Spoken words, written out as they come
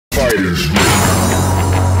Fighters ready.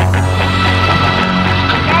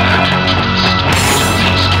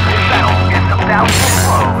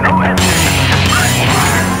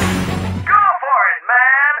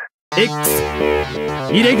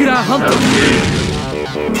 Irregular hunter.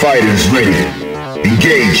 Fighters ready.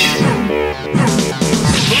 Engage.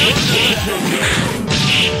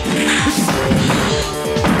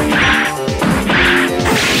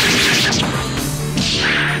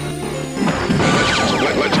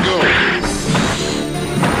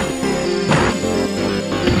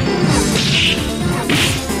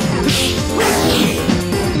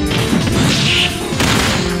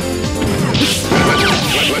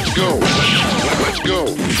 Let's go. Let's go. Let's go.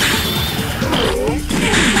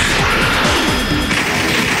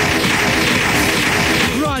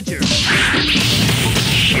 Roger.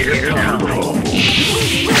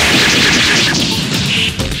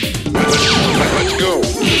 Let's go.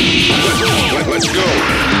 Let's go.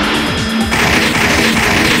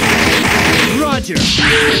 Roger.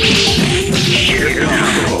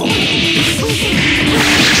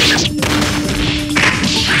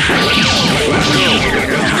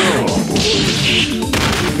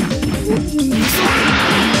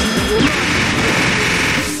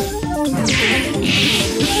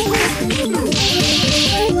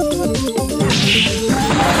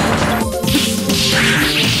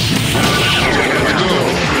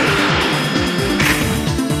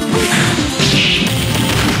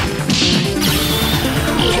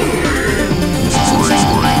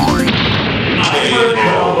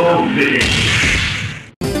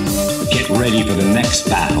 Get ready for the next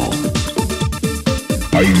battle.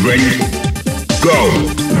 Are you ready? Go!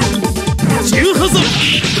 Let's go. Let's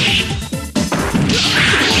go.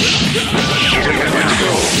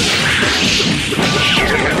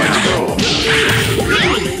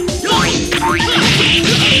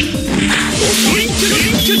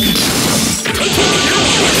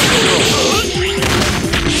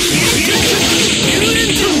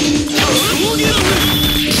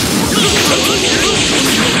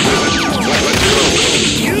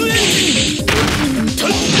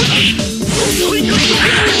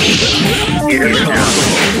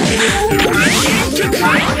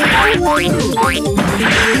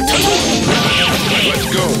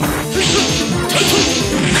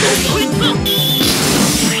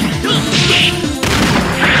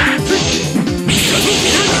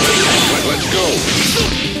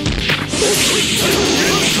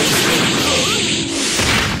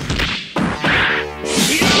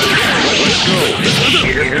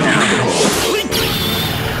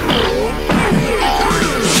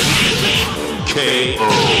 KO.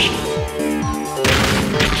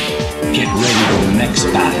 Get ready for the next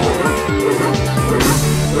battle.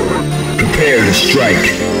 Prepare to strike.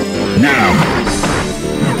 Now!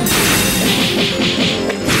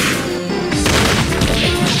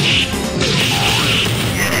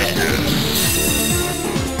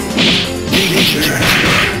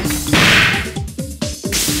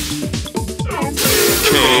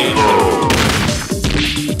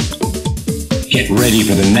 Get ready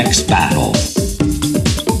for the next battle.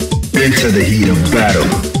 Into the heat of battle.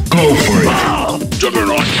 Go for it!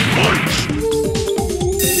 Juggernaut punch!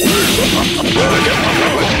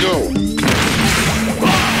 Let's go!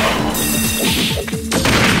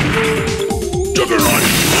 Juggernaut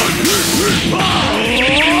punch!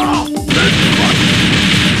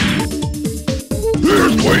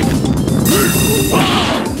 Earthquake!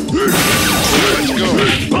 Let's go!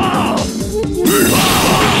 Juggernaut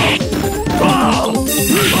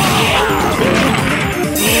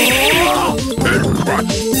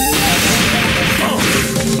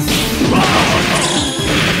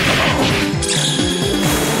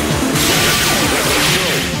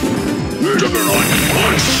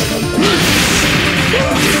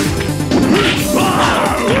punch!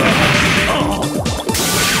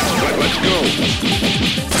 Let's go!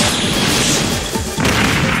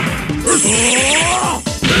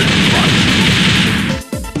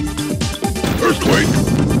 Earthquake!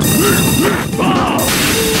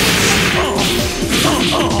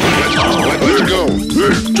 Let's go!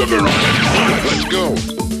 Juggernaut! Let's go!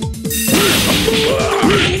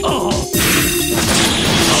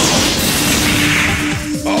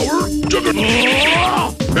 Our Juggernaut!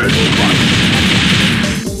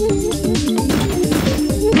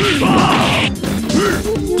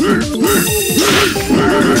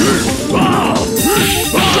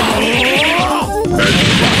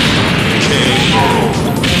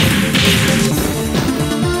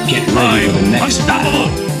 Get ready for the next battle.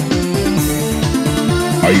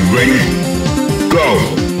 Are you ready? Go!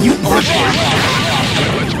 You are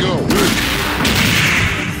Let's go!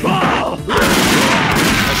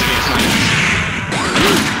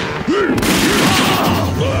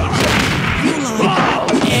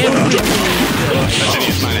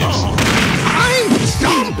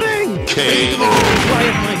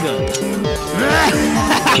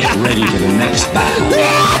 ready for the next battle.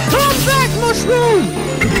 Come back, mushroom!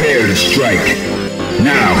 Prepare to strike.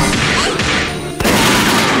 Now.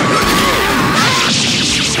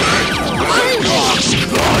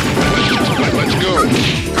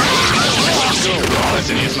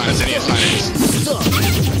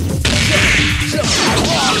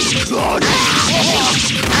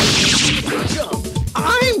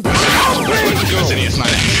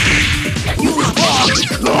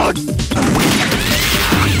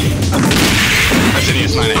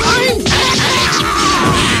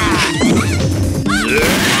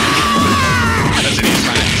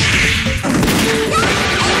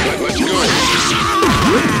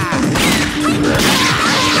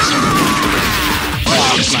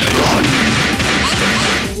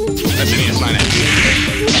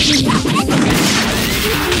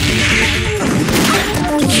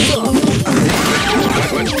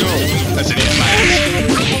 Let's go. That's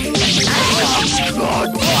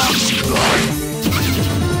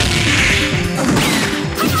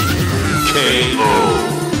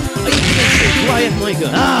Quiet, my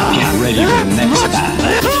gun. Get ready for the next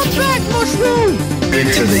battle. Come back, mushroom!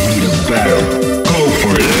 Into the heat of battle. Go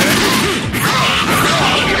for it.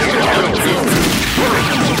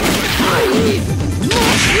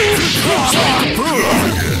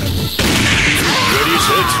 Ready,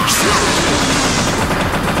 set.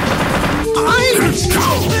 I'm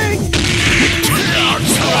stopping!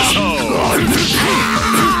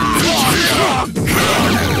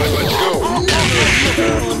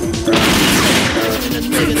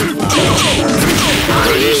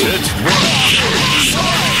 Ready, set.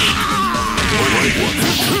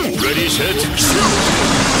 Ready, set.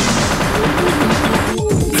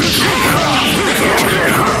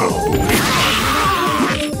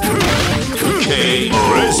 Okay,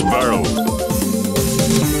 press barrel.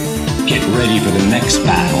 Get ready for the next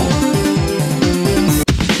battle.